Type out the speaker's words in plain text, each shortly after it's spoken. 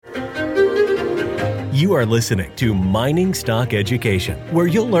You are listening to Mining Stock Education, where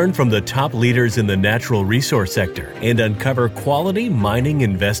you'll learn from the top leaders in the natural resource sector and uncover quality mining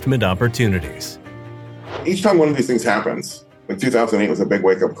investment opportunities. Each time one of these things happens, like 2008 was a big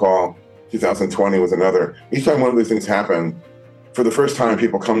wake-up call, 2020 was another. Each time one of these things happen, for the first time,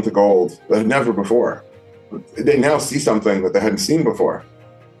 people come to gold that had never before. They now see something that they hadn't seen before,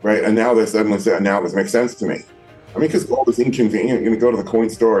 right? And now they suddenly say, now this makes sense to me. I mean, because gold is inconvenient. You're going to go to the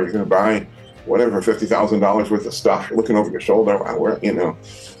coin store, you're going to buy whatever, $50,000 worth of stuff. You're looking over your shoulder.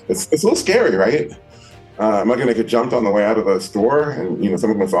 It's a little scary, right? Am I going to get jumped on the way out of the store and,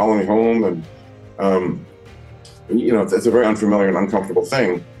 someone going to follow me home? And, it's a very unfamiliar and uncomfortable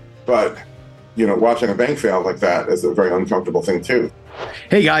thing. But, watching a bank fail like that is a very uncomfortable thing too.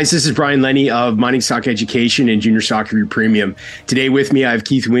 Hey guys, this is Brian Lenny of Mining Stock Education and Junior Stock Review Premium. Today with me, I have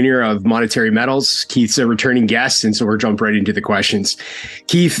Keith Weiner of Monetary Metals. Keith's a returning guest, and so we'll jump right into the questions.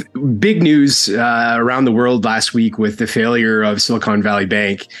 Keith, big news around the world last week with the failure of Silicon Valley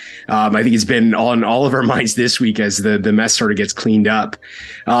Bank. I think it's been on all of our minds this week as the mess sort of gets cleaned up.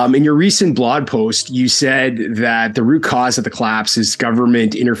 In your recent blog post, you said that the root cause of the collapse is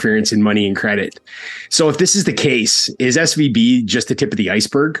government interference in money and credit. So if this is the case, is SVB just the tip of the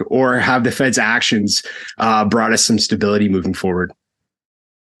iceberg, or have the Fed's actions brought us some stability moving forward?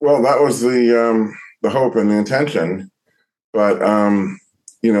 Well, that was the hope and the intention. But,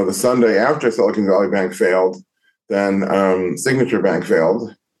 the Sunday after Silicon Valley Bank failed, then Signature Bank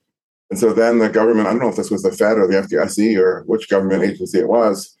failed. And so then the government, I don't know if this was the Fed or the FDIC or which government agency it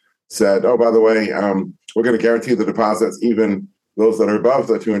was, said, oh, by the way, we're going to guarantee the deposits, even those that are above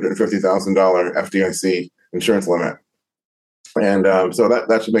the $250,000 FDIC insurance limit. And so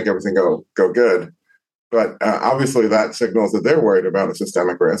that should make everything go good. But obviously that signals that they're worried about a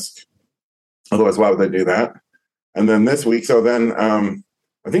systemic risk. Otherwise, why would they do that? And then this week,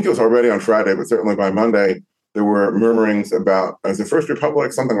 I think it was already on Friday, but certainly by Monday, there were murmurings about, as the First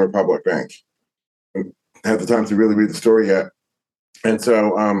Republic, something Republic Bank. I had the time to really read the story yet. And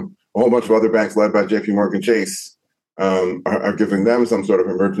so a whole bunch of other banks led by JP Morgan Chase are giving them some sort of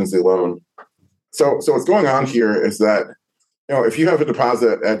emergency loan. So what's going on here is that, if you have a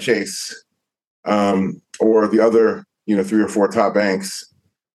deposit at Chase or the other, 3 or 4 top banks,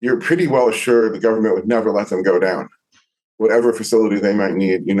 you're pretty well assured the government would never let them go down. Whatever facility they might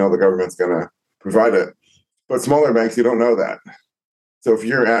need, the government's going to provide it. But smaller banks, you don't know that. So if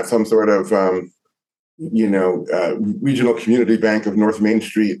you're at some sort of, regional community bank of North Main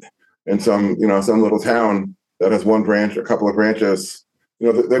Street in some little town that has one branch, a couple of branches,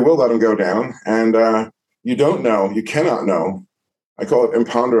 they will let them go down. And you don't know, you cannot know, I call it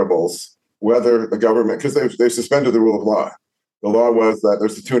imponderables, whether the government, because they've suspended the rule of law. The law was that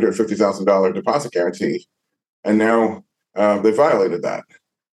there's a $250,000 deposit guarantee, and now they violated that.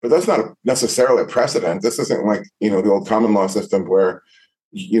 But that's not necessarily a precedent. This isn't like, the old common law system where,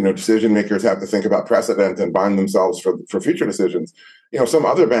 decision makers have to think about precedent and bind themselves for future decisions. Some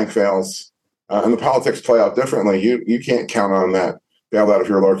other bank fails and the politics play out differently. You can't count on that bailout if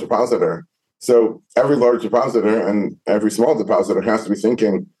you're a large depositor. So every large depositor and every small depositor has to be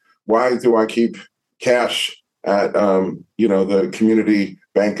thinking, why do I keep cash at, the community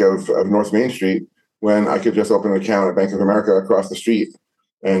bank of North Main Street when I could just open an account at Bank of America across the street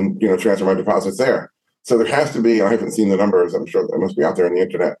and, transfer my deposits there? So there has to be, I haven't seen the numbers, I'm sure they must be out there on the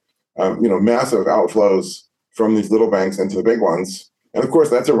internet, massive outflows from these little banks into the big ones. And of course,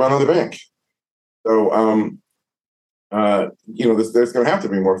 that's a run on the bank. So, there's going to have to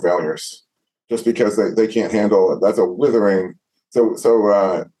be more failures just because they can't handle it. That's a withering. So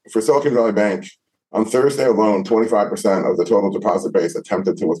for Silicon Valley Bank, on Thursday alone, 25% of the total deposit base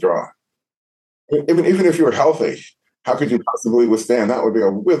attempted to withdraw. Even if you were healthy, how could you possibly withstand? That would be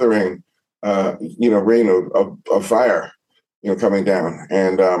a withering, rain of fire, coming down.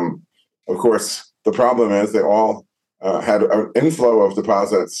 And of course, the problem is they all had an inflow of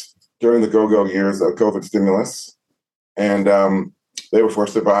deposits during the go-go years of COVID stimulus, and they were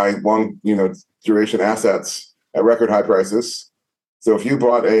forced to buy long, duration assets at record high prices. So if you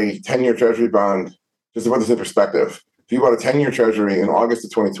bought a 10-year Treasury bond, just to put this in perspective, if you bought a 10-year Treasury in August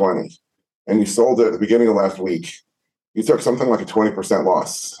of 2020 and you sold it at the beginning of last week, you took something like a 20%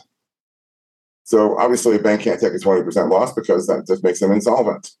 loss. So obviously a bank can't take a 20% loss because that just makes them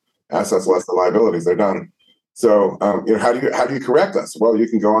insolvent. Assets less than liabilities, they're done. So how do you correct this? Well, you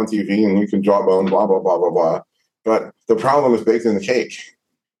can go on TV and you can jawbone, blah, blah, blah, blah, blah. But the problem is baked in the cake.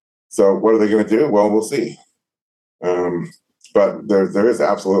 So what are they going to do? Well, we'll see. But there is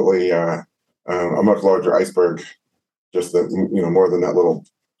absolutely a much larger iceberg, just that more than that little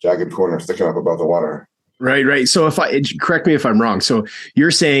jagged corner sticking up above the water. Right. So correct me if I'm wrong. So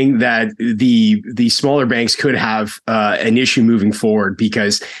you're saying that the smaller banks could have an issue moving forward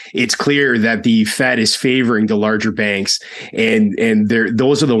because it's clear that the Fed is favoring the larger banks, and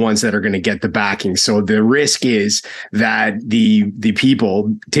those are the ones that are going to get the backing. So the risk is that the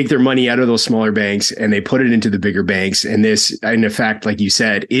people take their money out of those smaller banks and they put it into the bigger banks, and this, in effect, like you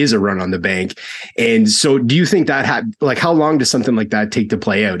said, is a run on the bank. And so, do you think that how long does something like that take to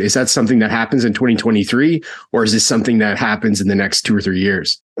play out? Is that something that happens in 2023? Or is this something that happens in the next 2 or 3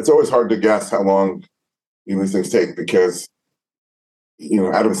 years? It's always hard to guess how long these things take because,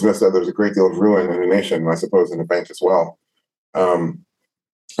 Adam Smith said there's a great deal of ruin in a nation, I suppose in a bank as well. And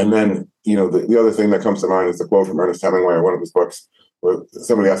then, the other thing that comes to mind is the quote from Ernest Hemingway in one of his books, where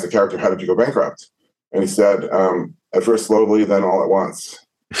somebody asked the character, "How did you go bankrupt?" And he said, "At first slowly, then all at once."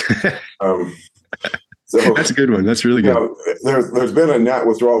 So that's a good one. That's really good. There's been a net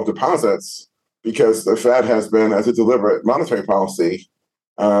withdrawal of deposits because the Fed has been, as a deliberate monetary policy,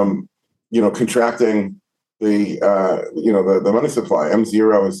 contracting the money supply.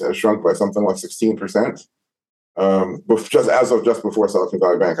 M0 has shrunk by something like 16%. Just before Silicon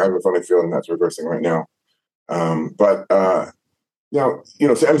Valley Bank. I have a funny feeling that's reversing right now. So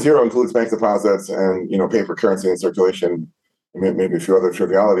M0 includes bank deposits and paper currency in circulation, and maybe a few other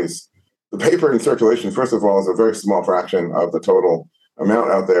trivialities. The paper in circulation, first of all, is a very small fraction of the total amount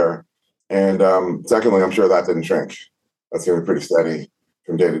out there. And secondly, I'm sure that didn't shrink. That's going to be pretty steady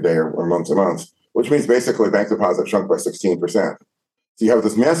from day to day or month to month, which means basically bank deposits shrunk by 16%. So you have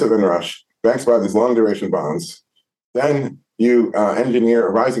this massive inrush. Banks buy these long duration bonds. Then you engineer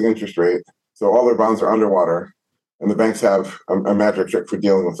a rising interest rate. So all their bonds are underwater. And the banks have a magic trick for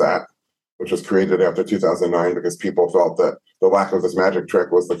dealing with that, which was created after 2009 because people felt that the lack of this magic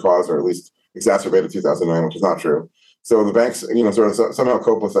trick was the cause, or at least exacerbated 2009, which is not true. So the banks, sort of somehow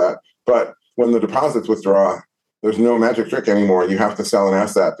cope with that. But when the deposits withdraw, there's no magic trick anymore. You have to sell an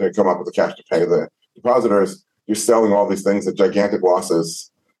asset to come up with the cash to pay the depositors. You're selling all these things at gigantic losses.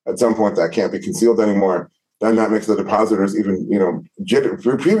 At some point, that can't be concealed anymore. Then that makes the depositors even, jittery.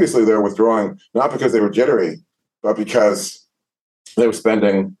 Previously, they were withdrawing not because they were jittery, but because they were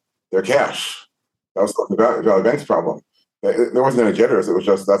spending their cash. That was the Valley Bank's problem. There wasn't any jitters. It was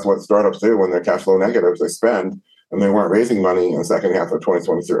just that's what startups do when they're cash flow negatives. They spend. And they weren't raising money in the second half of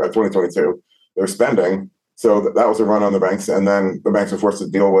 2022. They were spending. So that was a run on the banks. And then the banks were forced to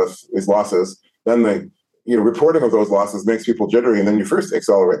deal with these losses. Then reporting of those losses makes people jittery. And then you first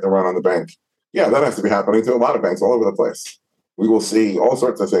accelerate the run on the bank. Yeah, that has to be happening to a lot of banks all over the place. We will see all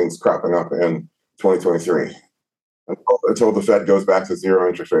sorts of things cropping up in 2023 until the Fed goes back to zero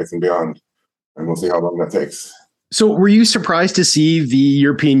interest rates and beyond. And we'll see how long that takes. So were you surprised to see the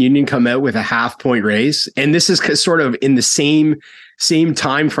European Union come out with a 0.5-point raise? And this is sort of in the same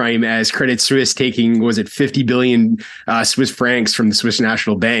time frame as Credit Suisse taking, was it 50 billion Swiss francs from the Swiss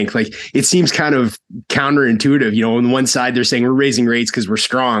National Bank? Like, it seems kind of counterintuitive. On one side, they're saying we're raising rates because we're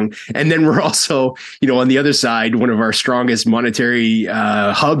strong. And then we're also, on the other side, one of our strongest monetary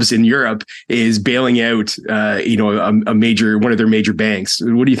hubs in Europe is bailing out, one of their major banks.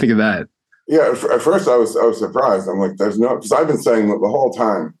 What do you think of that? Yeah, at first I was surprised. I'm like, because I've been saying the whole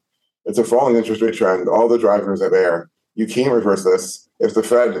time, it's a falling interest rate trend. All the drivers are there. You can't reverse this. If the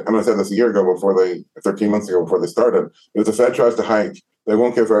Fed, I said this a year ago 13 months ago before they started, if the Fed tries to hike, they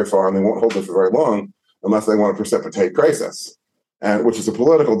won't get very far and they won't hold it for very long unless they want to precipitate crisis, and which is a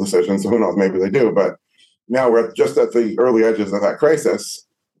political decision. So who knows, maybe they do. But now we're just at the early edges of that crisis.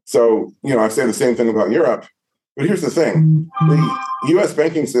 So, I say the same thing about Europe. But here's the thing. The U.S.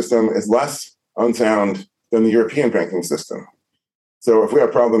 banking system is less unsound than the European banking system. So if we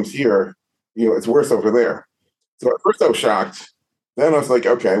have problems here, it's worse over there. So at first I was shocked. Then I was like,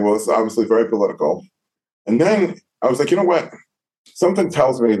 okay, well, it's obviously very political. And then I was like, you know what? Something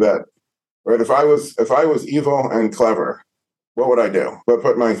tells me that, right, if I was evil and clever, what would I do? But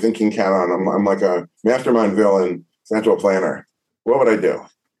put my thinking cap on. I'm like a mastermind villain, central planner. What would I do?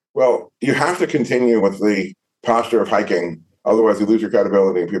 Well, you have to continue with the posture of hiking, otherwise you lose your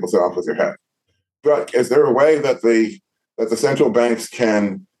credibility and people say off with your head. But is there a way that the central banks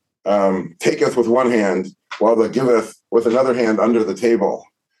can taketh with one hand while they giveth with another hand under the table?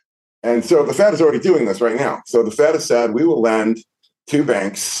 And so the Fed is already doing this right now. So the Fed has said we will lend to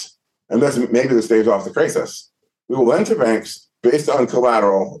banks, and maybe this staves off the crisis. We will lend to banks based on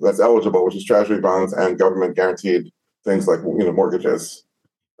collateral that's eligible, which is treasury bonds and government guaranteed things like mortgages.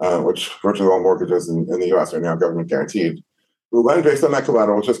 Which virtually all mortgages in the U.S. are now government guaranteed. We'll lend based on that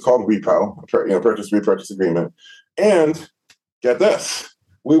collateral, which is called repo, purchase agreement. And get this,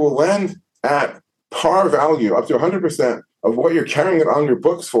 we will lend at par value up to 100% of what you're carrying it on your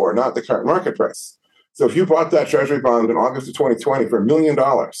books for, not the current market price. So if you bought that treasury bond in August of 2020 for $1 million,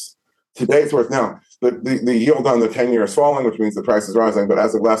 today it's worth now. The yield on the 10-year is falling, which means the price is rising. But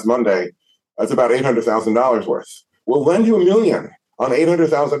as of last Monday, it's about $800,000 worth. We'll lend you $1 million on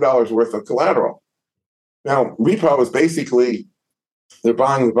 $800,000 worth of collateral. Now, repo is basically they're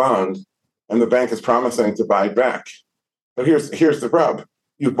buying the bond, and the bank is promising to buy it back. But here's the rub: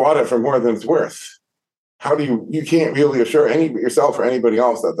 you bought it for more than it's worth. How do you can't really assure yourself or anybody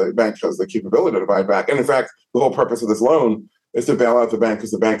else that the bank has the capability to buy it back. And in fact, the whole purpose of this loan is to bail out the bank because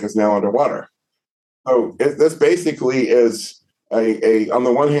the bank is now underwater. So this basically is on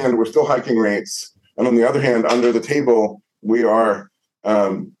the one hand, we're still hiking rates, and on the other hand, under the table, we are,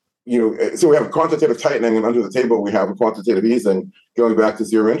 so we have quantitative tightening, and under the table, we have a quantitative easing going back to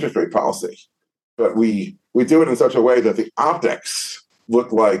zero interest rate policy. But we do it in such a way that the optics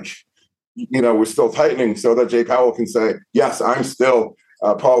look like, we're still tightening so that Jay Powell can say, yes, I'm still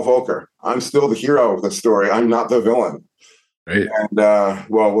Paul Volcker. I'm still the hero of the story. I'm not the villain. Right. And,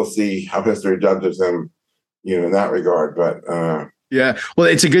 we'll see how history judges him, in that regard. But yeah, well,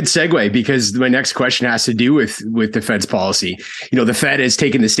 it's a good segue because my next question has to do with the Fed's policy. The Fed has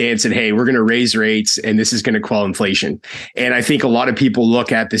taken the stance that, hey, we're going to raise rates and this is going to quell inflation. And I think a lot of people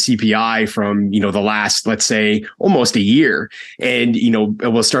look at the CPI from, the last, let's say, almost a year. And,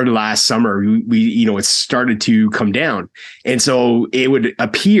 it started last summer. It started to come down. And so it would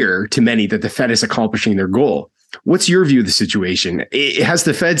appear to many that the Fed is accomplishing their goal. What's your view of the situation? Has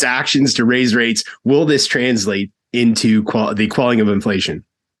the Fed's actions to raise rates, will this translate into the quelling of inflation?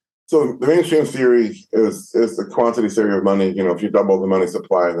 So the mainstream theory is the quantity theory of money. If you double the money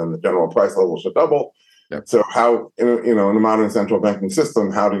supply, then the general price level should double. Yep. So how, in a modern central banking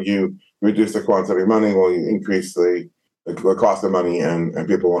system, how do you reduce the quantity of money? Well, you increase the cost of money, and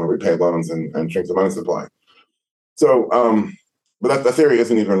people want to repay loans and shrink the money supply. So, but that theory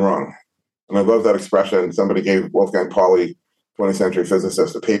isn't even wrong. And I love that expression. Somebody gave Wolfgang Pauli, 20th century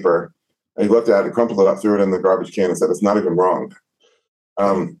physicist, a paper, and he looked at it, crumpled it up, threw it in the garbage can, and said, "It's not even wrong."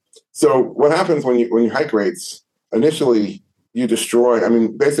 So what happens when you hike rates? Initially, you destroy.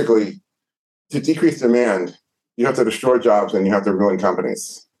 Basically, to decrease demand, you have to destroy jobs and you have to ruin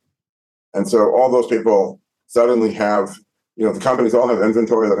companies. And so all those people suddenly have, the companies all have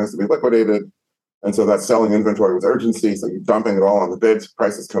inventory that has to be liquidated, and so that's selling inventory with urgency. So you're dumping it all on the bids,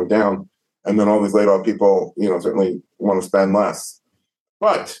 prices come down, and then all these laid off people, certainly want to spend less.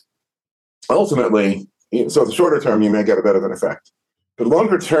 But ultimately, so the shorter term, you may get a bit of an effect. But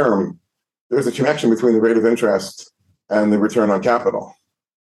longer term, there's a connection between the rate of interest and the return on capital.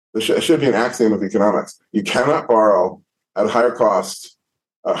 It should be an axiom of economics. You cannot borrow at a higher cost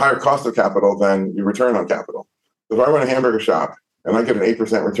of capital than your return on capital. If I run a hamburger shop and I get an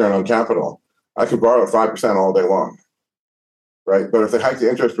 8% return on capital, I could borrow at 5% all day long, right? But if they hike the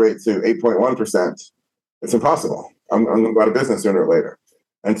interest rate to 8.1%, it's impossible. I'm out of business sooner or later.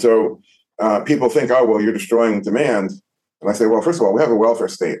 And so people think, oh, well, you're destroying demand. And I say, well, first of all, we have a welfare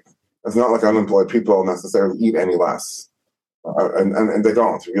state. It's not like unemployed people necessarily eat any less. And they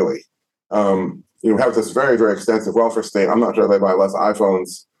don't, really. We have this very, very extensive welfare state. I'm not sure they buy less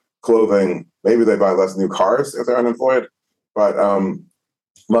iPhones, clothing. Maybe they buy less new cars if they're unemployed. But a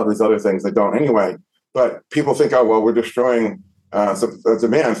lot of these other things, they don't anyway. But people think, oh, well, we're destroying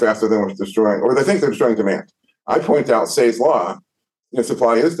demand faster than we're destroying, or they think they're destroying demand. I point out Say's law,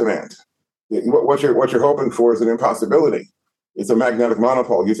 supply is demand. What you're hoping for is an impossibility. It's a magnetic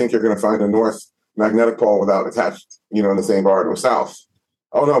monopole. You think you're going to find a north magnetic pole without attached, in the same bar to a south.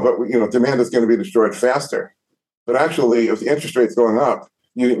 Oh no, but demand is going to be destroyed faster. But actually, if the interest rate's going up,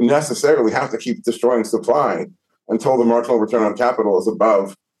 you necessarily have to keep destroying supply until the marginal return on capital is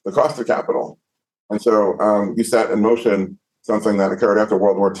above the cost of capital. And so you set in motion something that occurred after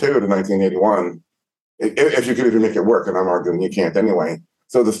World War II to 1981, if you could even make it work, and I'm arguing you can't anyway.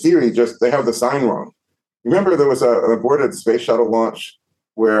 So the theory they have the sign wrong. Remember there was an aborted space shuttle launch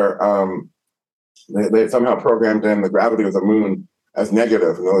where they somehow programmed in the gravity of the moon as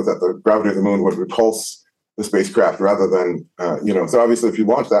negative. In other words, that the gravity of the moon would repulse the spacecraft rather than, so obviously if you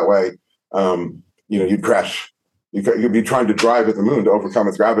launch that way, you'd crash. You'd be trying to drive at the moon to overcome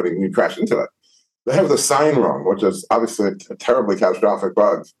its gravity and you'd crash into it. They have the sign wrong, which is obviously a terribly catastrophic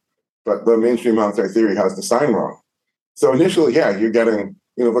bug, but the mainstream monetary theory has the sign wrong. So initially, yeah, you're getting,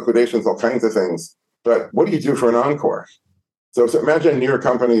 liquidations, all kinds of things, but what do you do for an encore? So imagine you're a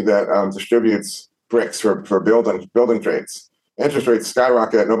company that distributes bricks for building trades. Interest rates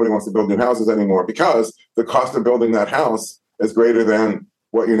skyrocket. Nobody wants to build new houses anymore because the cost of building that house is greater than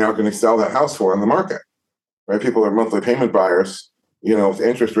what you're now going to sell that house for in the market. Right? People are monthly payment buyers. If the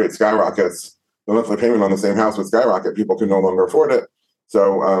interest rate skyrockets, the monthly payment on the same house would skyrocket. People can no longer afford it.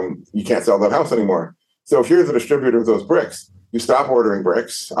 So you can't sell that house anymore. So if you're the distributor of those bricks, you stop ordering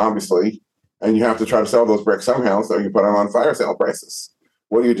bricks, obviously, and you have to try to sell those bricks somehow, so you put them on fire sale prices.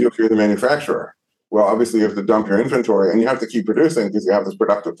 What do you do if you're the manufacturer? Well, obviously you have to dump your inventory and you have to keep producing because you have this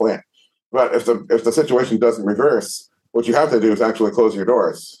productive plant. But if the situation doesn't reverse, what you have to do is actually close your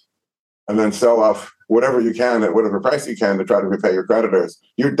doors and then sell off whatever you can at whatever price you can to try to repay your creditors.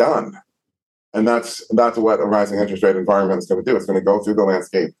 You're done. And that's what a rising interest rate environment is going to do. It's going to go through the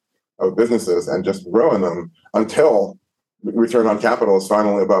landscape of businesses and just ruin them until return on capital is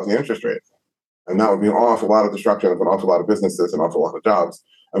finally above the interest rate. And that would be an awful lot of destruction of an awful lot of businesses, an awful lot of jobs,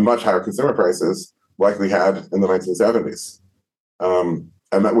 and much higher consumer prices like we had in the 1970s.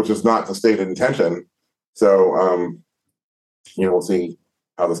 And that, which is not the stated intention. So, we'll see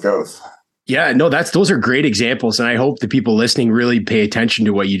how this goes. Yeah, no, those are great examples. And I hope the people listening really pay attention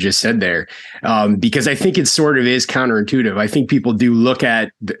to what you just said there. Because I think it sort of is counterintuitive. I think people do look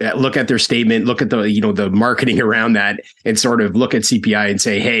at their statement, look at the marketing around that, and sort of look at CPI and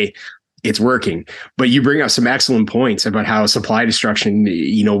say, hey, it's working. But you bring up some excellent points about how supply destruction,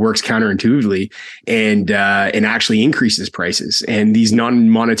 works counterintuitively and actually increases prices. And these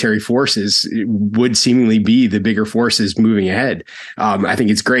non-monetary forces would seemingly be the bigger forces moving ahead. I think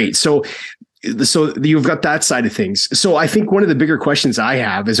it's great. So you've got that side of things. So I think one of the bigger questions I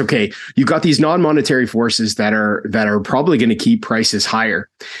have is, okay, you've got these non-monetary forces that are probably going to keep prices higher.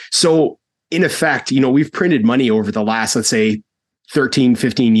 So in effect, we've printed money over the last, let's say, 13,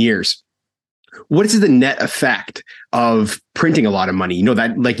 15 years. What is the net effect of printing a lot of money?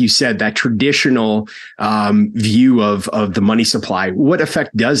 That, like you said, that traditional view of the money supply, what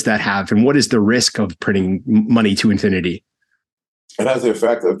effect does that have? And what is the risk of printing money to infinity? It has the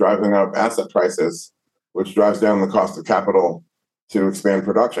effect of driving up asset prices, which drives down the cost of capital to expand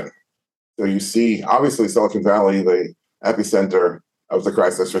production. So you see, obviously, Silicon Valley, the epicenter of the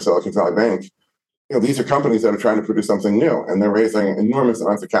crisis for Silicon Valley Bank, these are companies that are trying to produce something new, and they're raising enormous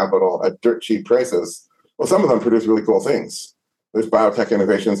amounts of capital at dirt cheap prices. Well, some of them produce really cool things. There's biotech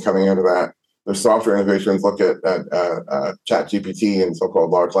innovations coming out of that. There's software innovations. Look at ChatGPT and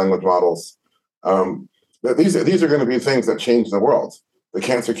so-called large language models. These are going to be things that change the world. The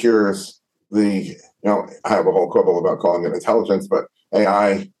cancer cures, I have a whole quibble about calling it intelligence, but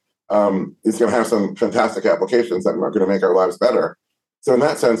AI is going to have some fantastic applications that are going to make our lives better. So in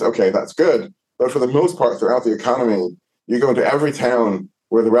that sense, okay, that's good. But for the most part, throughout the economy, you go into every town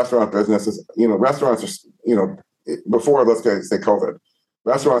where the restaurant business is, restaurants are, before, let's say COVID,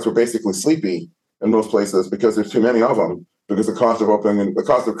 restaurants were basically sleepy in most places because there's too many of them, because the cost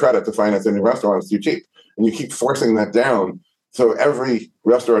of credit to finance a new restaurant is too cheap. And you keep forcing that down. So every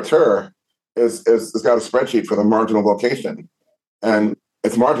restaurateur is got a spreadsheet for the marginal location. And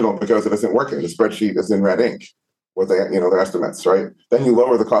it's marginal because it isn't working. The spreadsheet is in red ink with their estimates, right? Then you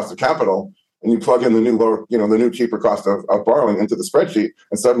lower the cost of capital, and you plug in the new cheaper cost of borrowing into the spreadsheet,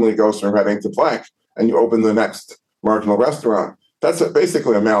 and suddenly it goes from red ink to black, and you open the next marginal restaurant. That's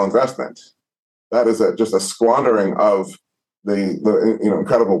basically a malinvestment. That is just a squandering of the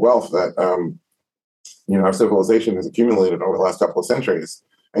incredible wealth that our civilization has accumulated over the last couple of centuries,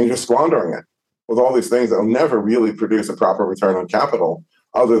 and you're just squandering it with all these things that will never really produce a proper return on capital,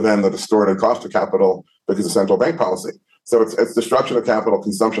 other than the distorted cost of capital because of central bank policy. So it's destruction of capital,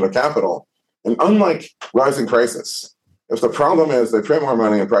 consumption of capital. And unlike rising prices, if the problem is they print more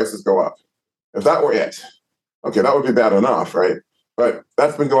money and prices go up, if that were it, okay, that would be bad enough, right? But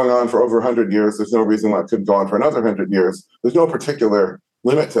that's been going on for over 100 years. There's no reason why it couldn't go on for another 100 years. There's no particular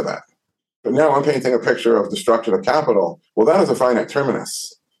limit to that. But now I'm painting a picture of destruction of capital. Well, that is a finite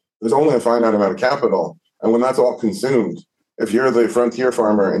terminus. There's only a finite amount of capital. And when that's all consumed, if you're the frontier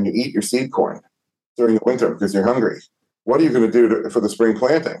farmer and you eat your seed corn during the winter because you're hungry, what are you going to do for the spring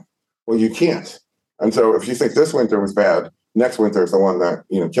planting? Well, you can't. And so if you think this winter was bad, next winter is the one that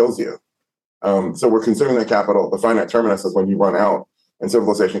kills you. So we're consuming that capital. The finite terminus is when you run out and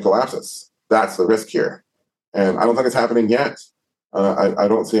civilization collapses. That's the risk here. And I don't think it's happening yet. I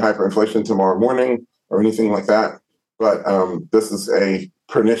don't see hyperinflation tomorrow morning or anything like that. But this is a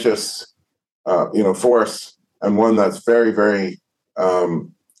pernicious, force, and one that's very, very,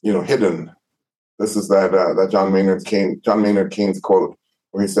 hidden. This is that John Maynard Keynes quote,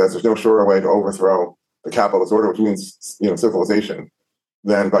 where he says, "There's no surer way to overthrow the capitalist order, which means civilization,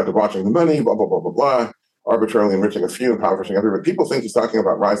 than by debauching the money, blah blah blah blah blah, arbitrarily enriching a few, impoverishing everybody." People think he's talking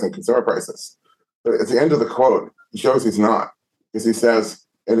about rising consumer prices, but at the end of the quote, he shows he's not, because he says,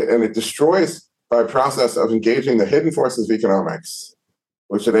 and it destroys by a process of engaging the hidden forces of economics,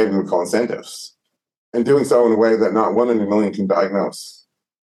 which today we would call incentives, and doing so in a way that not 1 in a million can diagnose.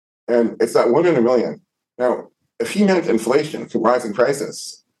 And it's that 1 in a million. Now, if he meant inflation, rising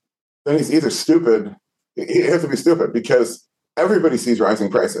prices, then he's either stupid It has to be stupid because everybody sees rising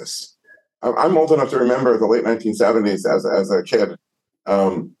prices. I'm old enough to remember the late 1970s as a kid.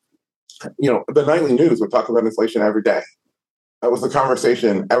 The nightly news would talk about inflation every day. That was the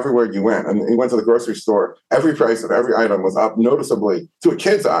conversation everywhere you went. And you went to the grocery store, every price of every item was up noticeably to a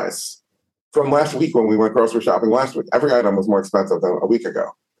kid's eyes. From last week when we went grocery shopping last week, every item was more expensive than a week ago.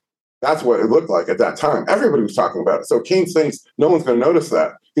 That's what it looked like at that time. Everybody was talking about it. So Keynes thinks no one's going to notice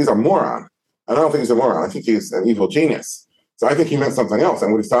that. He's a moron. And I don't think he's a moron. I think he's an evil genius. So I think he meant something else.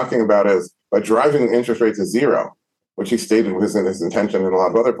 And what he's talking about is by driving interest rates to zero, which he stated was in his intention in a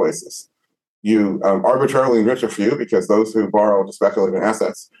lot of other places, you arbitrarily enrich a few because those who borrow to speculate in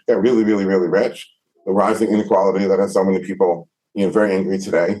assets get really, really, really rich. The rising inequality that has so many people very angry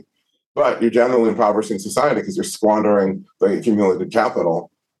today. But you're generally impoverishing society because you're squandering the accumulated capital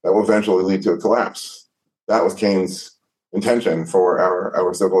that will eventually lead to a collapse. That was Keynes' intention for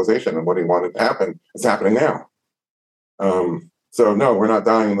our civilization and what he wanted to happen. It's happening now. So no, we're not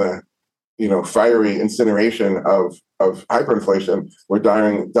dying the fiery incineration of hyperinflation. We're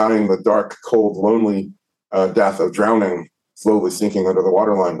dying the dark, cold, lonely death of drowning, slowly sinking under the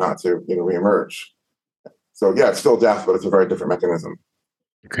waterline, not to reemerge. So yeah, it's still death, but it's a very different mechanism.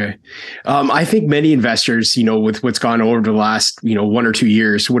 Okay. I think many investors, with what's gone over the last, 1 or 2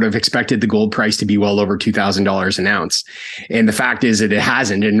 years would have expected the gold price to be well over $2,000 an ounce. And the fact is that it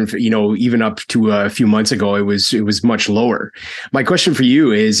hasn't. And, even up to a few months ago, it was much lower. My question for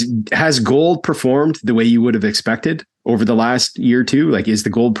you is, has gold performed the way you would have expected over the last year or two? Like, is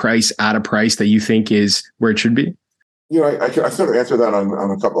the gold price at a price that you think is where it should be? I sort of answer that on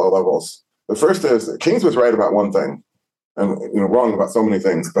a couple of levels. The first is Keynes was right about one thing. And wrong about so many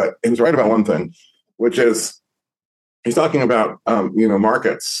things, but he was right about one thing, which is he's talking about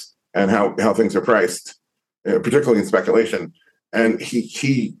markets and how things are priced, particularly in speculation. And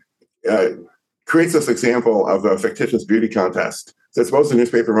he creates this example of a fictitious beauty contest. So suppose the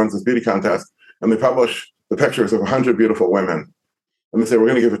newspaper runs this beauty contest, and they publish the pictures of 100 beautiful women, and they say we're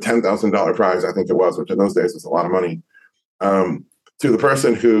going to give a $10,000 prize, I think it was, which in those days was a lot of money, to the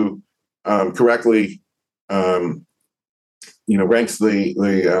person who correctly ranks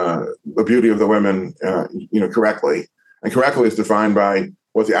the beauty of the women, correctly. And correctly is defined by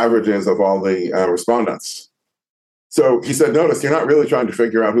what the average is of all the respondents. So he said, notice, you're not really trying to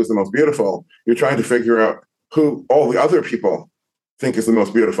figure out who's the most beautiful. You're trying to figure out who all the other people think is the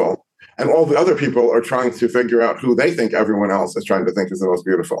most beautiful. And all the other people are trying to figure out who they think everyone else is trying to think is the most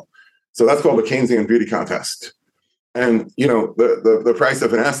beautiful. So that's called a Keynesian beauty contest. And, the price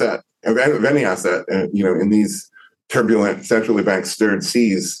of an asset, of any asset, in these turbulent, centrally bank stirred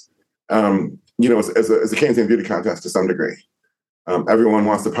seas, as a Keynesian beauty contest to some degree. Everyone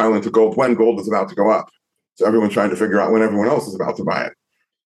wants to pile into gold when gold is about to go up. So everyone's trying to figure out when everyone else is about to buy it.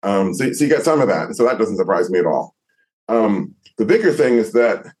 So you get some of that. And so that doesn't surprise me at all. The bigger thing is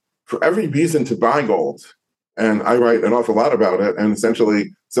that for every reason to buy gold, and I write an awful lot about it, and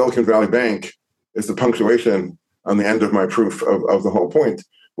essentially Silicon Valley Bank is the punctuation on the end of my proof of the whole point,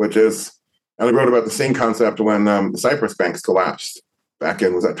 which is, and I wrote about the same concept when the Cyprus banks collapsed back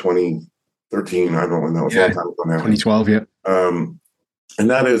in, was that 2013? I don't know when that was, a long time ago now. 2012, yeah. And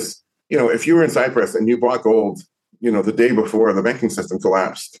that is, if you were in Cyprus and you bought gold, the day before the banking system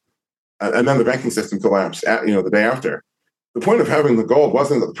collapsed, and then the banking system collapsed, the day after, the point of having the gold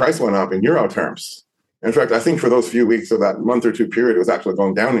wasn't that the price went up in euro terms. In fact, I think for those few weeks of that month or two period, it was actually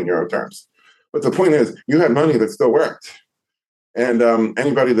going down in euro terms. But the point is, you had money that still worked. And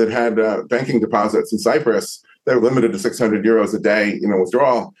anybody that had banking deposits in Cyprus, they were limited to 600 euros a day,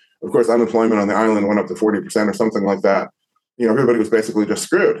 withdrawal. Of course, unemployment on the island went up to 40% or something like that. Everybody was basically just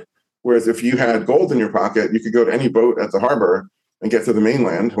screwed. Whereas if you had gold in your pocket, you could go to any boat at the harbor and get to the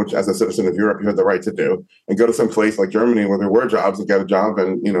mainland, which as a citizen of Europe, you had the right to do, and go to some place like Germany where there were jobs and get a job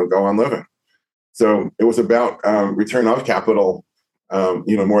and, go on living. So it was about return of capital,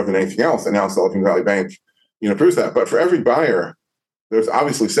 more than anything else. And now Silicon Valley Bank, proves that. But for every buyer, there's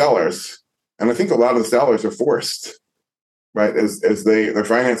obviously sellers. And I think a lot of the sellers are forced, right? As their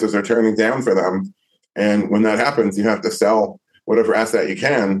finances are turning down for them. And when that happens, you have to sell whatever asset you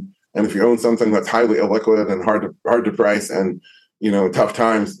can. And if you own something that's highly illiquid and hard to price and, tough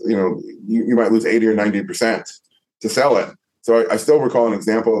times, you might lose 80 or 90% to sell it. So I still recall an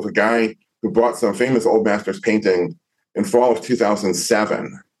example of a guy who bought some famous old masters painting in fall of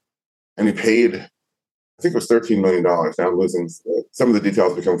 2007. And he paid, I think it was $13 million. Now I'm losing, some of the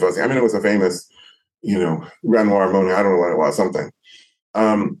details become fuzzy. I mean, it was a famous, Renoir, Monet, I don't know what it was, something.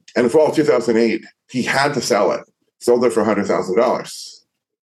 And in fall of 2008, he had to sell it, sold it for $100,000.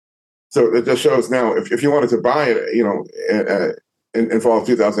 So it just shows now, if you wanted to buy it, in fall of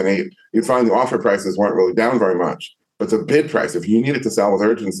 2008, you'd find the offer prices weren't really down very much, but the bid price, if you needed to sell with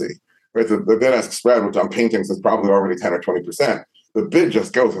urgency, right, the bid-ask spread, which on paintings is probably already 10 or 20%, the bid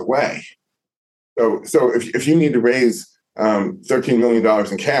just goes away. So if you need to raise $13 million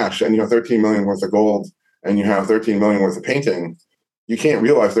in cash and you have $13 million worth of gold and you have $13 million worth of painting, you can't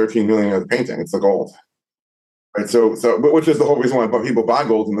realize $13 million worth of painting. It's the gold. Right, but which is the whole reason why people buy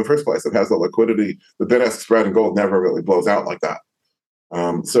gold in the first place. It has the liquidity. The bid-ask spread in gold never really blows out like that.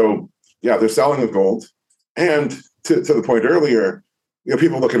 They're selling the gold. And to the point earlier,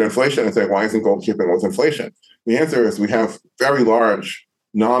 people look at inflation and say, why isn't gold keeping with inflation? The answer is we have very large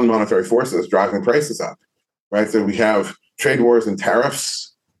non-monetary forces driving prices up, right? So we have trade wars and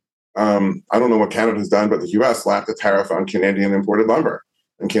tariffs. I don't know what Canada's done, but the U.S. slapped a tariff on Canadian imported lumber.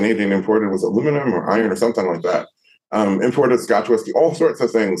 And Canadian imported was aluminum or iron or something like that. Imported Scotch whiskey, all sorts of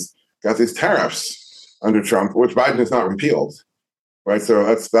things got these tariffs under Trump, which Biden has not repealed, right? So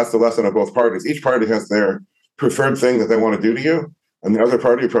that's the lesson of both parties. Each party has their preferred thing that they want to do to you, and the other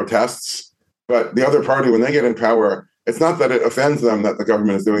party protests. But the other party, when they get in power, it's not that it offends them that the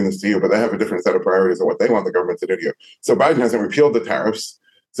government is doing this to you, but they have a different set of priorities of what they want the government to do to you. So Biden hasn't repealed the tariffs.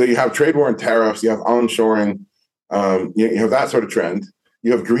 So you have trade war and tariffs, you have onshoring, you have that sort of trend.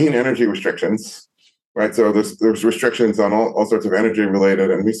 You have green energy restrictions, right? So there's restrictions on all sorts of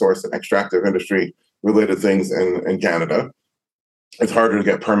energy-related and resource and extractive industry-related things in Canada. It's harder to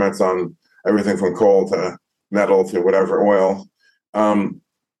get permits on everything from coal to metal to whatever oil.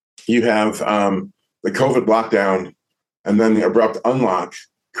 You have the COVID lockdown, and then the abrupt unlock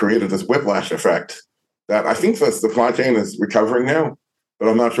created this whiplash effect that I think the supply chain is recovering now, but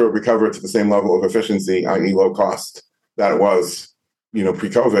I'm not sure it recovered to the same level of efficiency, i.e. low cost, that it was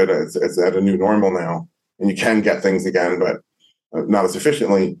pre-COVID. It's at a new normal now, and you can get things again, but not as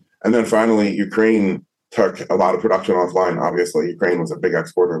efficiently. And then finally, Ukraine took a lot of production offline. Obviously, Ukraine was a big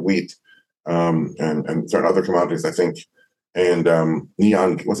exporter of wheat and certain other commodities, I think. And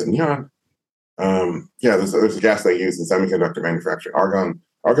neon, was it neon? There's a gas they use in semiconductor manufacturing, argon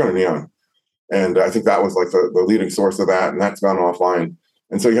and neon. And I think that was like the leading source of that, and that's gone offline.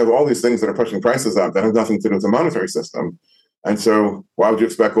 And so you have all these things that are pushing prices up that have nothing to do with the monetary system. And so why would you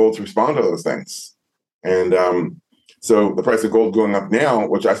expect gold to respond to those things? And so the price of gold going up now,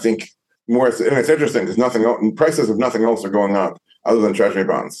 which I think and it's interesting because prices of nothing else are going up other than treasury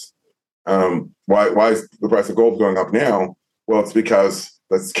bonds. Why is the price of gold going up now? Well, it's because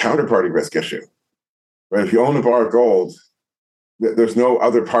that's counterparty risk issue, right? If you own a bar of gold, there's no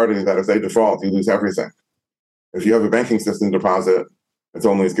other party that if they default, you lose everything. If you have a banking system deposit, it's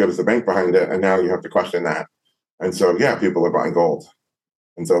only as good as the bank behind it. And now you have to question that. And so, people are buying gold.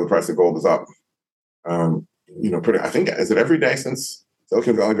 And so the price of gold is up. I think, is it every day since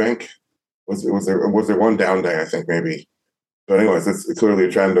Silicon Valley Bank? Was there one down day, I think, maybe? But anyways, it's clearly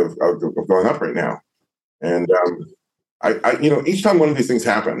a trend of going up right now. And each time one of these things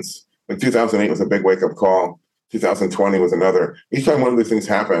happens, like 2008 was a big wake-up call. 2020 was another. Each time one of these things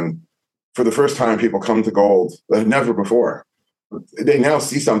happen, for the first time, people come to gold that had never before. They now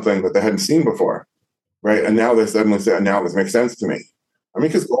see something that they hadn't seen before. Right. And now they suddenly say, now this makes sense to me. I mean,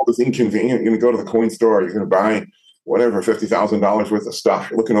 because gold is inconvenient. You're going to go to the coin store, you're going to buy whatever, $50,000 worth of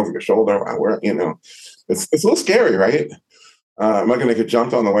stuff. You're looking over your shoulder. It's a little scary, right? Am I going to get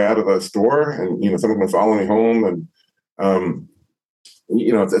jumped on the way out of the store and, someone going to follow me home? And,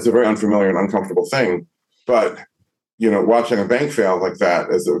 it's a very unfamiliar and uncomfortable thing. But, watching a bank fail like that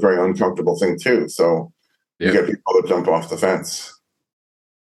is a very uncomfortable thing, too. So you get people to jump off the fence.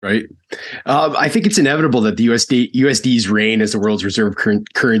 Right. I think it's inevitable that the USD's reign as the world's reserve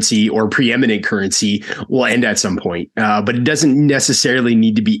currency or preeminent currency will end at some point, but it doesn't necessarily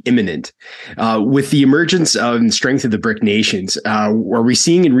need to be imminent. With the emergence and strength of the BRIC nations, are we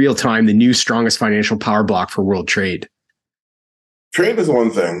seeing in real time the new strongest financial power block for world trade? Trade is one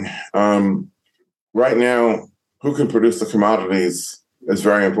thing. Right now, who can produce the commodities is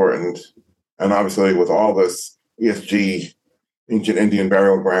very important. And obviously with all this ESG, ancient Indian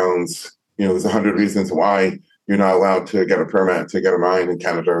burial grounds, there's 100 reasons why you're not allowed to get a permit to get a mine in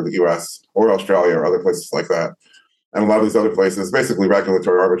Canada or the US or Australia or other places like that. And a lot of these other places, basically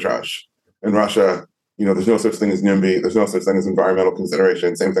regulatory arbitrage. In Russia, there's no such thing as NIMBY. There's no such thing as environmental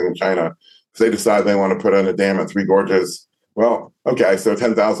consideration. Same thing in China. If they decide they want to put in a dam at Three Gorges, well, okay, so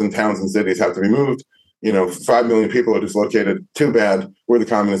 10,000 towns and cities have to be moved. 5 million people are dislocated. Too bad. We're the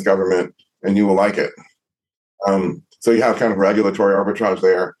communist government, and you will like it. So you have kind of regulatory arbitrage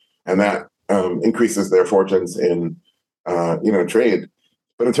there, and that increases their fortunes in, trade.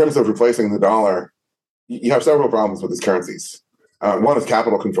 But in terms of replacing the dollar, you have several problems with these currencies. One is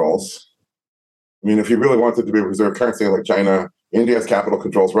capital controls. I mean, if you really wanted to be a reserve currency like China India has capital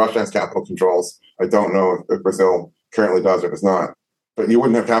controls. Russia has capital controls. I don't know if Brazil currently does or does not. But you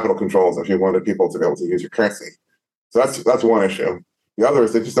wouldn't have capital controls if you wanted people to be able to use your currency. So that's one issue. The other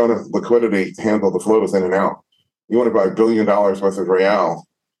is they just don't have liquidity to handle the flows in and out. You want to buy $1 billion worth of real,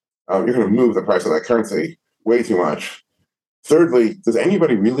 you're going to move the price of that currency way too much. Thirdly, does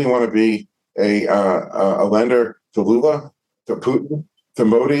anybody really want to be a lender to Lula, to Putin, to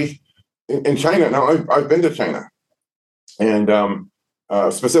Modi? In China, now I've been to China, and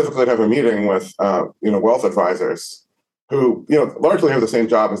specifically have a meeting with wealth advisors who largely have the same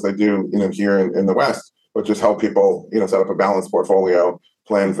job as they do here in the West, but just help people set up a balanced portfolio,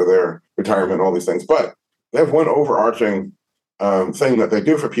 plan for their retirement, all these things. But they have one overarching thing that they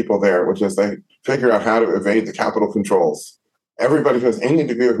do for people there, which is they figure out how to evade the capital controls. Everybody who has any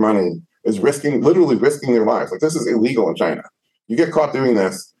degree of money is literally risking their lives. Like, this is illegal in China. You get caught doing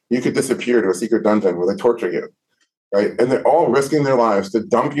this, you could disappear to a secret dungeon where they torture you, right? And they're all risking their lives to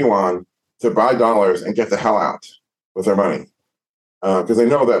dump you on, to buy dollars and get the hell out with their money. Because they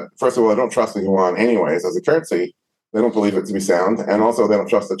know that, first of all, they don't trust the yuan anyways as a currency. They don't believe it to be sound. And also they don't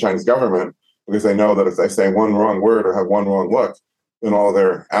trust the Chinese government because they know that if they say one wrong word or have one wrong look, then all of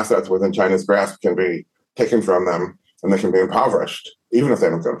their assets within China's grasp can be taken from them and they can be impoverished, even if they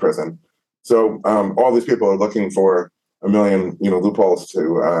don't go to prison. So all these people are looking for a million, loopholes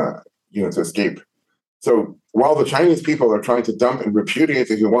to escape. So while the Chinese people are trying to dump and repudiate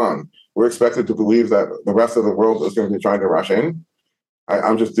the yuan, we're expected to believe that the rest of the world is going to be trying to rush in.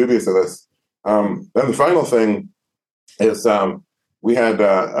 I'm just dubious of this. Then the final thing is we had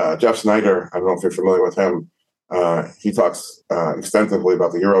Jeff Snyder. I don't know if you're familiar with him. He talks extensively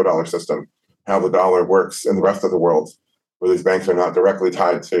about the Eurodollar system, how the dollar works in the rest of the world, where these banks are not directly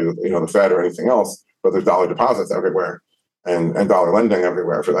tied to the Fed or anything else, but there's dollar deposits everywhere and dollar lending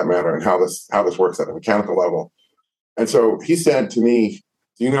everywhere for that matter, and how this works at a mechanical level. And so he said to me,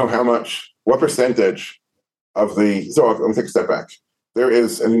 do you know what percentage of so let me take a step back. There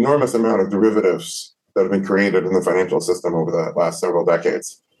is an enormous amount of derivatives that have been created in the financial system over the last several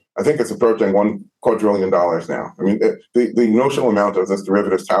decades. I think it's approaching $1 quadrillion now. I mean, the notional amount of this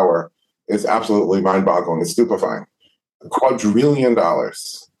derivatives tower is absolutely mind-boggling. It's stupefying. $1 quadrillion.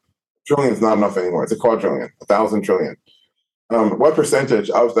 Trillion is not enough anymore. It's a quadrillion, 1,000 trillion. What percentage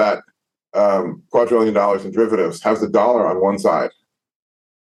of that quadrillion dollars in derivatives has the dollar on one side?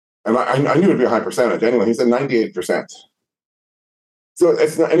 And I knew it'd be a high percentage. Anyway, he said 98%. So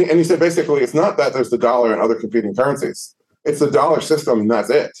it's not, and he said basically it's not that there's the dollar and other competing currencies. It's the dollar system and that's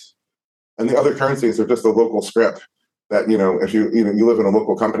it. And the other currencies are just a local script that, if you live in a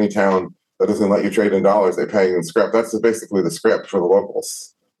local company town that doesn't let you trade in dollars, they pay you in script. That's basically the script for the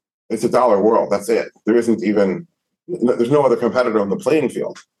locals. It's a dollar world. That's it. There's no other competitor on the playing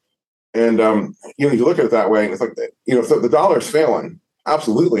field. And, you look at it that way and it's like, so the dollar's failing.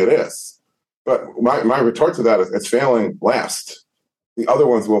 Absolutely it is. But my retort to that is it's failing last. The other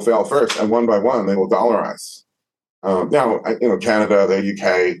ones will fail first, and one by one, they will dollarize. Now, Canada, the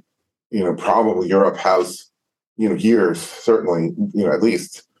UK, probably Europe has, years, certainly, at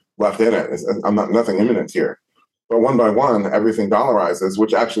least left in it. Nothing imminent here. But one by one, everything dollarizes,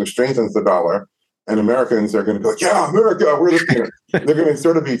 which actually strengthens the dollar. And Americans are going to be like, yeah, America, we're they're going to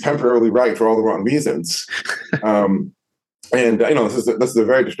sort of be temporarily right for all the wrong reasons. This is a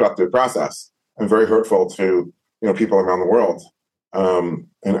very destructive process and very hurtful to, people around the world. And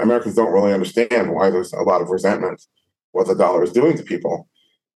Americans don't really understand why there's a lot of resentment, what the dollar is doing to people.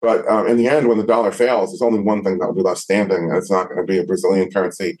 But in the end, when the dollar fails, there's only one thing that will be left standing, and it's not going to be a Brazilian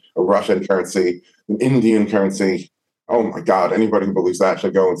currency, a Russian currency, an Indian currency. Oh my God, anybody who believes that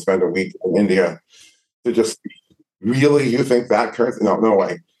should go and spend a week in India to just really, you think that currency? No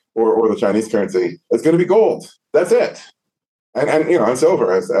way. Or the Chinese currency is going to be gold. That's it. And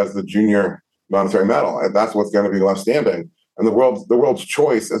silver as the junior monetary metal. And that's what's going to be left standing. And the world's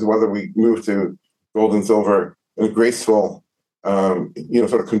choice is whether we move to gold and silver in a graceful, sort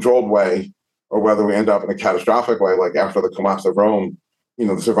of controlled way, or whether we end up in a catastrophic way, like after the collapse of Rome,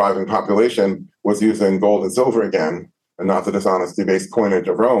 the surviving population was using gold and silver again, and not the dishonest, debased coinage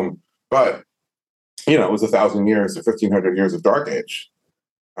of Rome. But, it was 1,000 years or 1,500 years of dark age.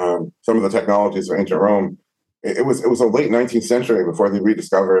 Some of the technologies of ancient Rome, it was a late 19th century before they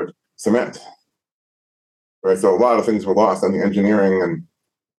rediscovered cement. Right, so a lot of things were lost, and the engineering and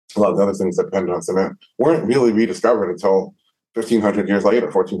a lot of the other things that depended on cement weren't really rediscovered until 1,500 years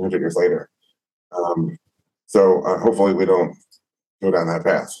later, 1,400 years later. So hopefully we don't go down that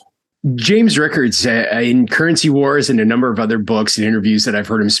path. James Rickards, in Currency Wars and a number of other books and interviews that I've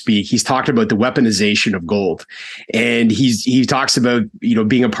heard him speak, he's talked about the weaponization of gold, and he talks about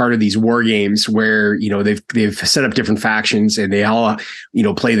being a part of these war games where they've set up different factions and they all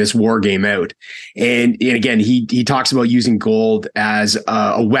play this war game out, and again he talks about using gold as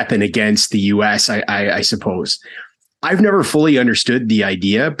a weapon against the U.S. I suppose. I've never fully understood the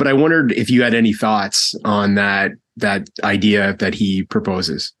idea, but I wondered if you had any thoughts on that idea that he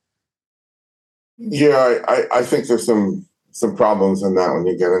proposes. Yeah, I think there's some problems in that when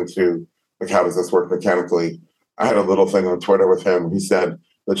you get into like how does this work mechanically. I had a little thing on Twitter with him. He said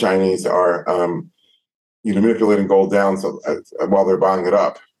the Chinese are manipulating gold down while they're buying it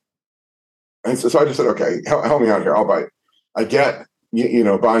up, and so I just said, okay, help me out here. I'll buy it. I get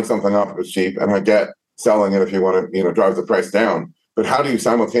buying something up if it's cheap, and I get selling it if you want to drive the price down. But how do you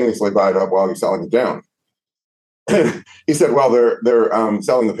simultaneously buy it up while you're selling it down? He said, well, they're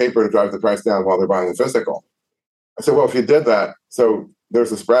selling the paper to drive the price down while they're buying the physical. I said, well, if you did that, so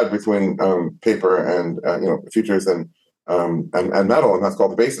there's a spread between paper and futures and metal, and that's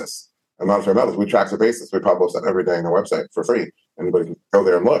called the basis. And monetary metals, we track the basis. We publish that every day on our website for free. Anybody can go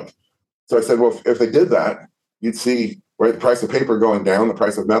there and look. So I said, well, if they did that, you'd see the price of paper going down, the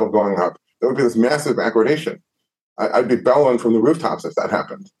price of metal going up. There would be this massive backwardation. I'd be bellowing from the rooftops if that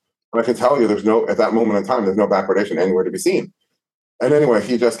happened. And I can tell you at that moment in time, there's no backwardation anywhere to be seen. And anyway,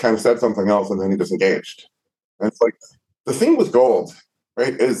 he just kind of said something else and then he disengaged. And it's like, the thing with gold,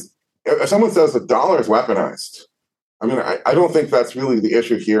 right, is if someone says the dollar is weaponized, I mean, I don't think that's really the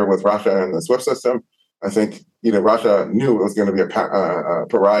issue here with Russia and the SWIFT system. I think, Russia knew it was going to be a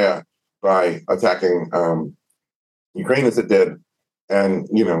pariah by attacking Ukraine as it did. And,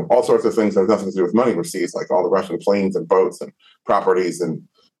 all sorts of things that have nothing to do with money were seized, like all the Russian planes and boats and properties and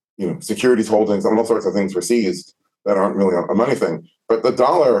securities holdings, and all sorts of things were seized that aren't really a money thing. But the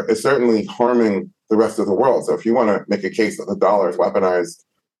dollar is certainly harming the rest of the world. So if you want to make a case that the dollar is weaponized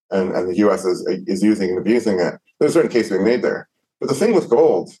and the U.S. is using and abusing it, there's a certain case being made there. But the thing with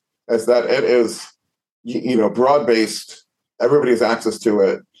gold is that it is, broad-based. Everybody has access to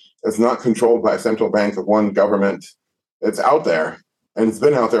it. It's not controlled by a central bank of one government. It's out there, and it's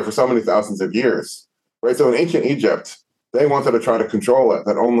been out there for so many thousands of years, right? So in ancient Egypt, they wanted to try to control it,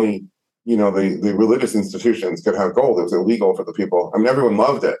 that only, the religious institutions could have gold. It was illegal for the people. I mean, everyone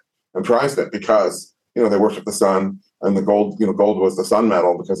loved it and prized it because, they worshiped the sun, and the gold, gold was the sun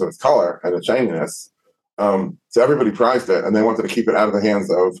metal because of its color and its shininess. So everybody prized it, and they wanted to keep it out of the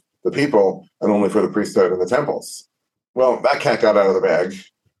hands of the people and only for the priesthood and the temples. Well, that cat got out of the bag.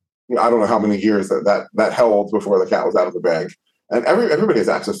 I don't know how many years that held before the cat was out of the bag. And everybody has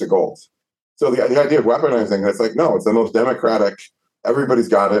access to gold. So the idea of weaponizing, it's like, no, it's the most democratic. Everybody's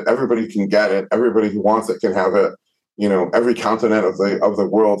got it. Everybody can get it. Everybody who wants it can have it. Every continent of the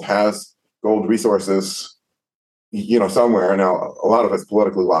world has gold resources, somewhere. Now, a lot of it's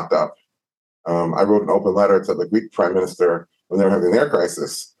politically locked up. I wrote an open letter to the Greek prime minister when they were having their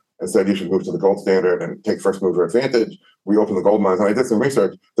crisis and said, you should move to the gold standard and take first mover advantage. We opened the gold mines. And I did some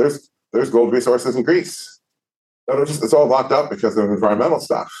research. There's gold resources in Greece. It's all locked up because of environmental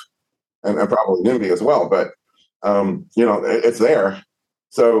stuff. And probably NIMBY as well, but it's there,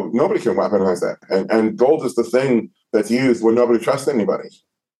 so nobody can weaponize that. And gold is the thing that's used when nobody trusts anybody,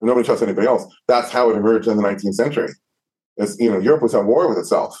 when nobody trusts anybody else. That's how it emerged in the 19th century. Europe was at war with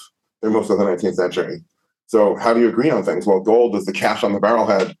itself in most of the 19th century. So how do you agree on things? Well, gold is the cash on the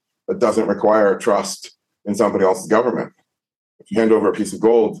barrelhead that doesn't require trust in somebody else's government. If you hand over a piece of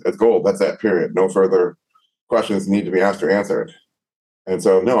gold, it's gold. That's that, period. No further questions need to be asked or answered. And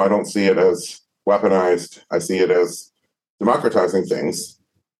so, no, I don't see it as weaponized. I see it as democratizing things.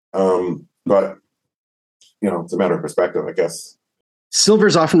 But, it's a matter of perspective, I guess. Silver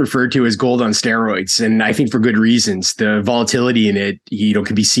is often referred to as gold on steroids, and I think for good reasons. The volatility in it,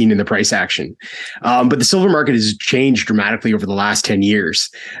 can be seen in the price action. But the silver market has changed dramatically over the last 10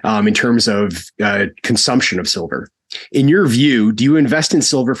 years in terms of consumption of silver. In your view, do you invest in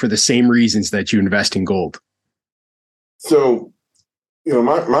silver for the same reasons that you invest in gold? So,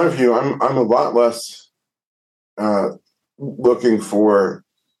 my view, I'm a lot less looking for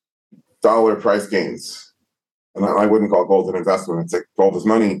dollar price gains. And I wouldn't call gold an investment. It's like gold is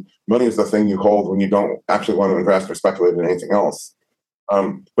money. Money is the thing you hold when you don't actually want to invest or speculate in anything else.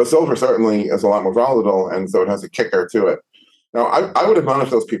 But silver certainly is a lot more volatile, and so it has a kicker to it. Now, I would admonish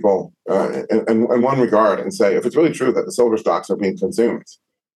those people in one regard and say, if it's really true that the silver stocks are being consumed,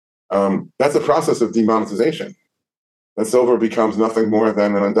 that's a process of demonetization. That silver becomes nothing more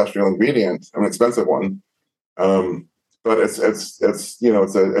than an industrial ingredient, an expensive one. But it's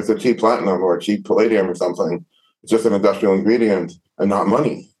a cheap platinum or a cheap palladium or something. It's just an industrial ingredient and not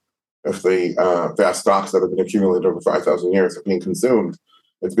money. if the vast stocks that have been accumulated over 5,000 years are being consumed,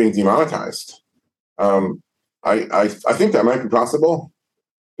 it's being demonetized. I think that might be possible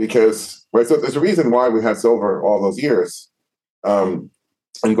because, right, so there's a reason why we had silver all those years, and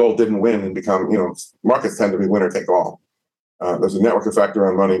gold didn't win and become, markets tend to be winner take all. There's a network effect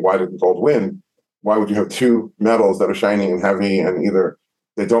around money. Why didn't gold win? Why would you have two metals that are shiny and heavy and either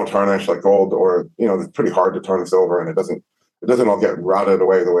they don't tarnish like gold, or it's pretty hard to tarnish silver, and it doesn't all get rotted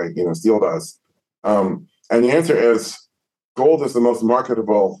away the way steel does. And the answer is gold is the most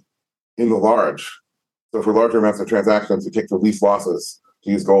marketable in the large. So for larger amounts of transactions, you take the least losses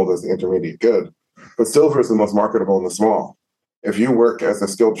to use gold as the intermediate good. But silver is the most marketable in the small. If you work as a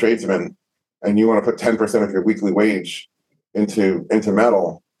skilled tradesman and you want to put 10% of your weekly wage into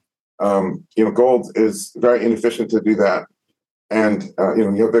metal, gold is very inefficient to do that. And,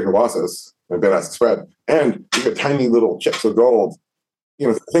 you have bigger losses and bid-ask spread. And you get tiny little chips of gold.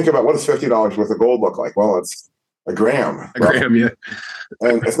 Think about what does $50 worth of gold look like? Well, it's a gram. Gram, yeah.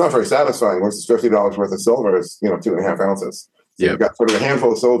 And it's not very satisfying versus $50 worth of silver is, 2.5 ounces. So you've got sort of a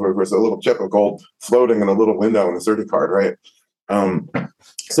handful of silver versus a little chip of gold floating in a little window in a circuit card, right?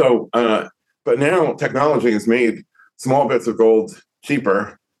 But now technology has made small bits of gold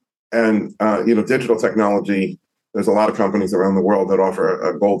cheaper. And, digital technology, there's a lot of companies around the world that offer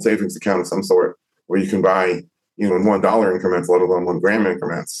a gold savings account of some sort where you can buy, in $1 increments, let alone 1 gram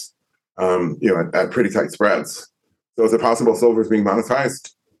increments, at pretty tight spreads. So is it possible silver is being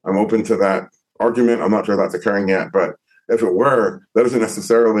monetized? I'm open to that argument. I'm not sure that's occurring yet, but if it were, that isn't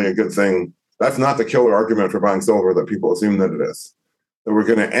necessarily a good thing. That's not the killer argument for buying silver that people assume that it is. That we're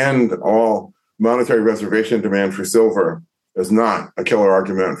going to end all monetary reservation demand for silver is not a killer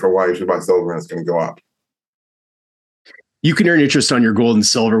argument for why you should buy silver and it's going to go up. You can earn interest on your gold and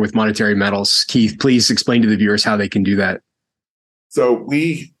silver with monetary metals. Keith, please explain to the viewers how they can do that. So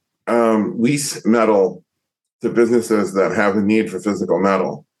we lease metal to businesses that have a need for physical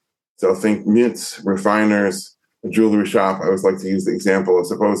metal. So think mints, refiners, a jewelry shop. I always like to use the example of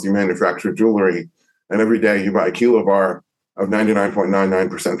suppose you manufacture jewelry and every day you buy a kilobar of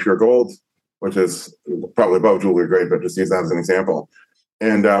 99.99% pure gold, which is probably above jewelry grade, but just use that as an example.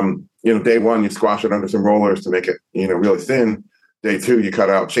 And, day one, you squash it under some rollers to make it, really thin. Day two, you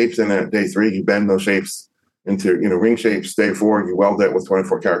cut out shapes in it. Day three, you bend those shapes into, ring shapes. Day four, you weld it with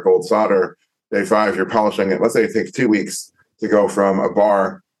 24 karat gold solder. Day five, you're polishing it. Let's say it takes 2 weeks to go from a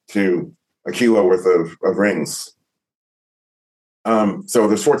bar to a kilo worth of rings. So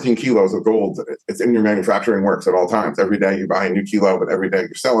there's 14 kilos of gold. It's in your manufacturing works at all times. Every day you buy a new kilo, but every day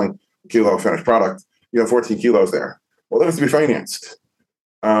you're selling a kilo of finished product. You have 14 kilos there. Well, that has to be financed.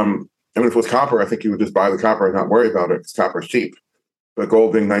 If it was copper, I think you would just buy the copper and not worry about it because copper is cheap. But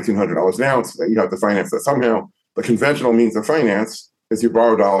gold being $1,900 an ounce, you have to finance that somehow. The conventional means of finance is you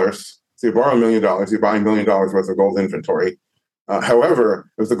borrow dollars. So you borrow $1 million, you buy $1 million worth of gold inventory. However,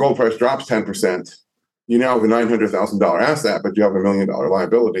 if the gold price drops 10%, you now have a $900,000 asset, but you have $1 million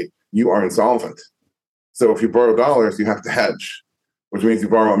liability. You are insolvent. So if you borrow dollars, you have to hedge, which means you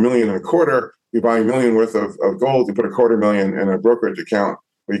borrow $1.25 million, you buy $1 million worth of gold, you put $250,000 in a brokerage account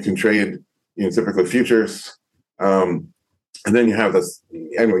where you can trade, typically futures. And then you have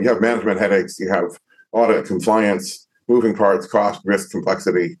you have management headaches, you have audit, compliance, moving parts, cost, risk,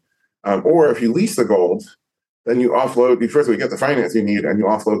 complexity. Or if you lease the gold, then you offload, first you get the finance you need and you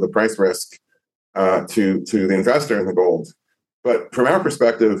offload the price risk to the investor in the gold. But from our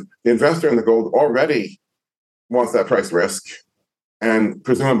perspective, the investor in the gold already wants that price risk and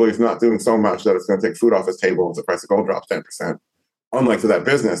presumably is not doing so much that it's going to take food off his table if the price of gold drops 10%. Unlike to that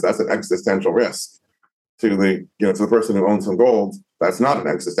business, that's an existential risk. To the person who owns some gold, that's not an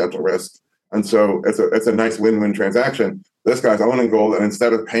existential risk. And so it's a nice win-win transaction. This guy's owning gold, and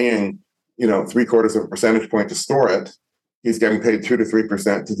instead of paying, 0.75 of a percentage point to store it, he's getting paid 2 to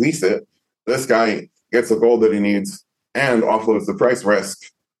 3% to lease it. This guy gets the gold that he needs and offloads the price risk.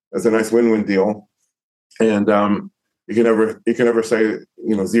 It's a nice win-win deal. And you can never say,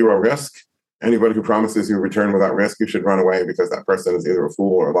 zero risk. Anybody who promises you a return without risk, you should run away because that person is either a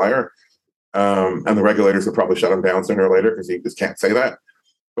fool or a liar. And the regulators will probably shut them down sooner or later because you just can't say that.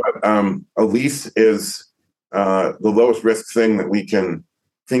 But a lease is the lowest risk thing that we can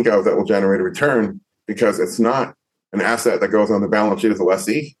think of that will generate a return because it's not an asset that goes on the balance sheet as a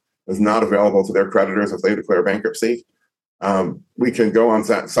lessee. It's not available to their creditors if they declare bankruptcy. We can go on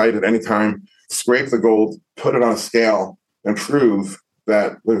site at any time, scrape the gold, put it on a scale, and prove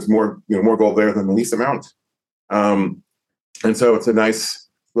that there's more gold there than the lease amount. And so it's a nice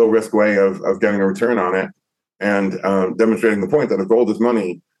low risk way of getting a return on it and demonstrating the point that if gold is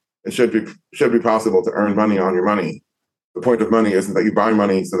money, it should be possible to earn money on your money. The point of money isn't that you buy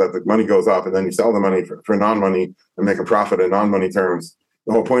money so that the money goes up and then you sell the money for non-money and make a profit in non-money terms.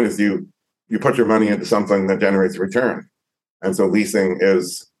 The whole point is you put your money into something that generates a return. And so leasing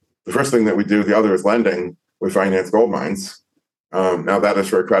is the first thing that we do. The other is lending. We finance gold mines. Now that is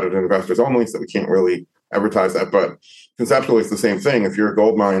for accredited investors only, so we can't really advertise that. But conceptually, it's the same thing. If you're a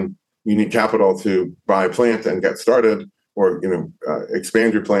gold mine, you need capital to buy a plant and get started, or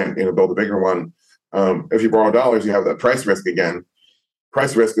expand your plant, build a bigger one. If you borrow dollars, you have that price risk again.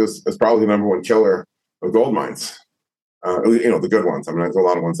 Price risk is probably the number one killer of gold mines. The good ones. I mean, there's a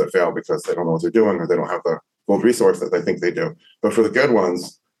lot of ones that fail because they don't know what they're doing or they don't have the gold resource that they think they do. But for the good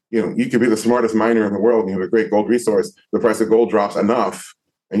ones, you could be the smartest miner in the world and you have a great gold resource. The price of gold drops enough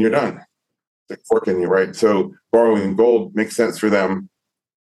and you're done. It's like forking you, right? So borrowing gold makes sense for them.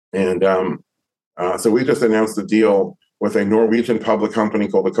 And so we just announced a deal with a Norwegian public company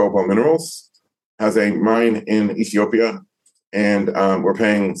called Akobo Minerals, has a mine in Ethiopia. And we're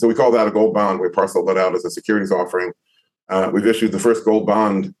paying, so we call that a gold bond. We parceled that out as a securities offering. We've issued the first gold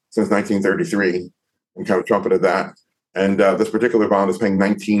bond since 1933 and kind of trumpeted that. And this particular bond is paying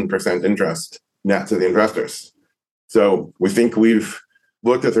 19% interest net to the investors. So we think we've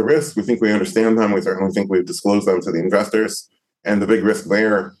looked at the risks. We think we understand them. We certainly think we've disclosed them to the investors. And the big risk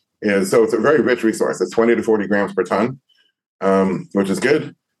there is, so it's a very rich resource. It's 20 to 40 grams per ton, which is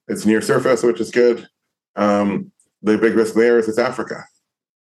good. It's near surface, which is good. The big risk there is it's Africa.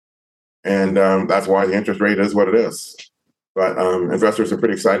 And that's why the interest rate is what it is. But investors are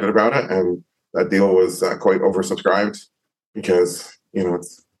pretty excited about it. And that deal was quite oversubscribed because, it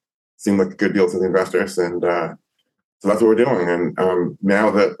seemed like a good deal to the investors. And so that's what we're doing. And now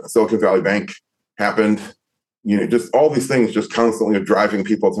that Silicon Valley Bank happened, just all these things just constantly are driving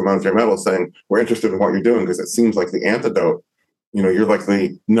people to Monetary Metals saying, we're interested in what you're doing because it seems like the antidote. You're like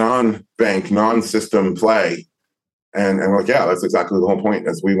the non-bank, non-system play. And we're like, yeah, that's exactly the whole point,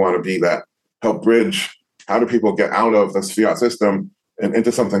 is we want to be that, help bridge. How do people get out of this fiat system and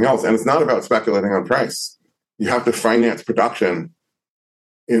into something else? And it's not about speculating on price. You have to finance production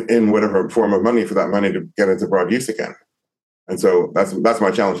in whatever form of money for that money to get into broad use again. And so that's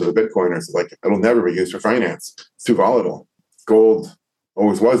my challenge to the Bitcoiners. Like, it'll never be used for finance. It's too volatile. Gold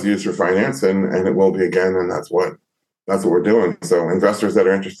always was used for finance, and it will be again. And that's what we're doing. So investors that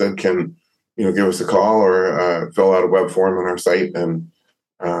are interested can, give us a call or fill out a web form on our site and,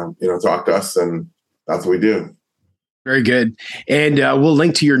 talk to us. And that's what we do. Very good. And we'll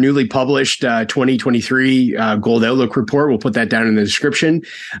link to your newly published 2023 Gold Outlook report. We'll put that down in the description.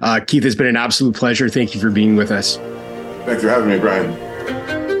 Keith, it's been an absolute pleasure. Thank you for being with us. Thanks for having me, Brian.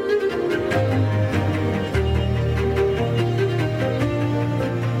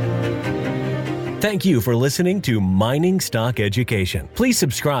 Thank you for listening to Mining Stock Education. Please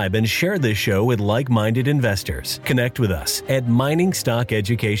subscribe and share this show with like-minded investors. Connect with us at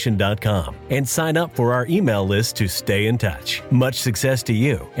miningstockeducation.com and sign up for our email list to stay in touch. Much success to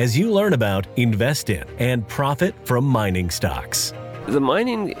you as you learn about, invest in, and profit from mining stocks. The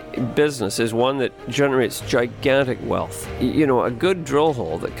mining business is one that generates gigantic wealth. A good drill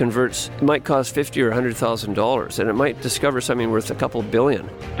hole that converts might cost $50,000 or $100,000, and it might discover something worth a couple billion.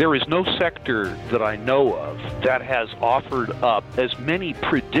 There is no sector that I know of that has offered up as many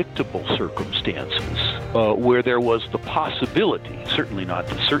predictable circumstances where there was the possibility, certainly not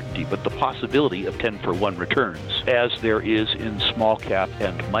the certainty, but the possibility of 10-for-1 returns, as there is in small cap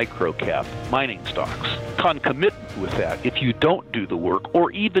and micro cap mining stocks. Concomitant with that, if you don't do the work,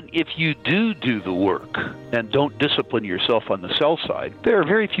 or even if you do the work and don't discipline yourself on the sell side, there are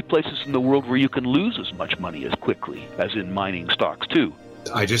very few places in the world where you can lose as much money as quickly as in mining stocks too.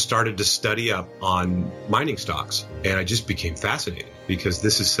 I just started to study up on mining stocks, and I just became fascinated because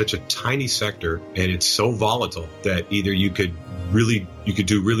this is such a tiny sector and it's so volatile that either you could do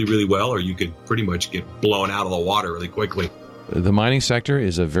really, really well, or you could pretty much get blown out of the water really quickly. The mining sector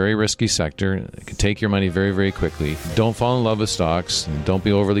is a very risky sector. It can take your money very, very quickly. Don't fall in love with stocks. Don't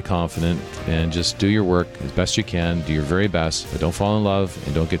be overly confident, and just do your work as best you can. Do your very best, but don't fall in love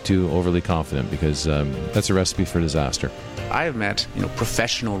and don't get too overly confident, because that's a recipe for disaster. I have met,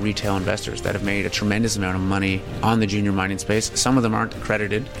 professional retail investors that have made a tremendous amount of money on the junior mining space. Some of them aren't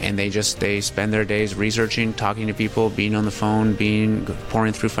accredited, and they spend their days researching, talking to people, being on the phone,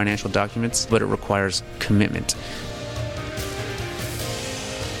 pouring through financial documents, but it requires commitment.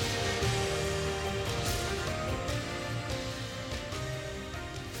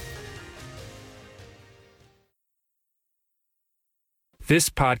 This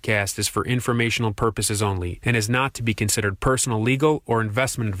podcast is for informational purposes only and is not to be considered personal legal or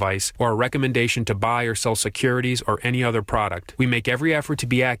investment advice or a recommendation to buy or sell securities or any other product. We make every effort to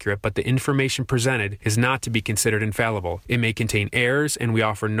be accurate, but the information presented is not to be considered infallible. It may contain errors, and we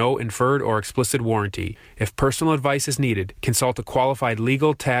offer no inferred or explicit warranty. If personal advice is needed, consult a qualified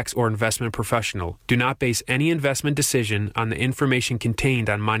legal, tax, or investment professional. Do not base any investment decision on the information contained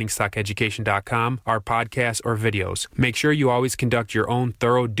on miningstockeducation.com, our podcasts, or videos. Make sure you always conduct your own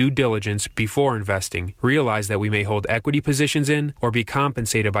thorough due diligence before investing. Realize that we may hold equity positions in or be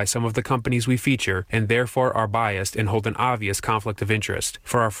compensated by some of the companies we feature and therefore are biased and hold an obvious conflict of interest.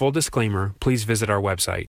 For our full disclaimer, please visit our website.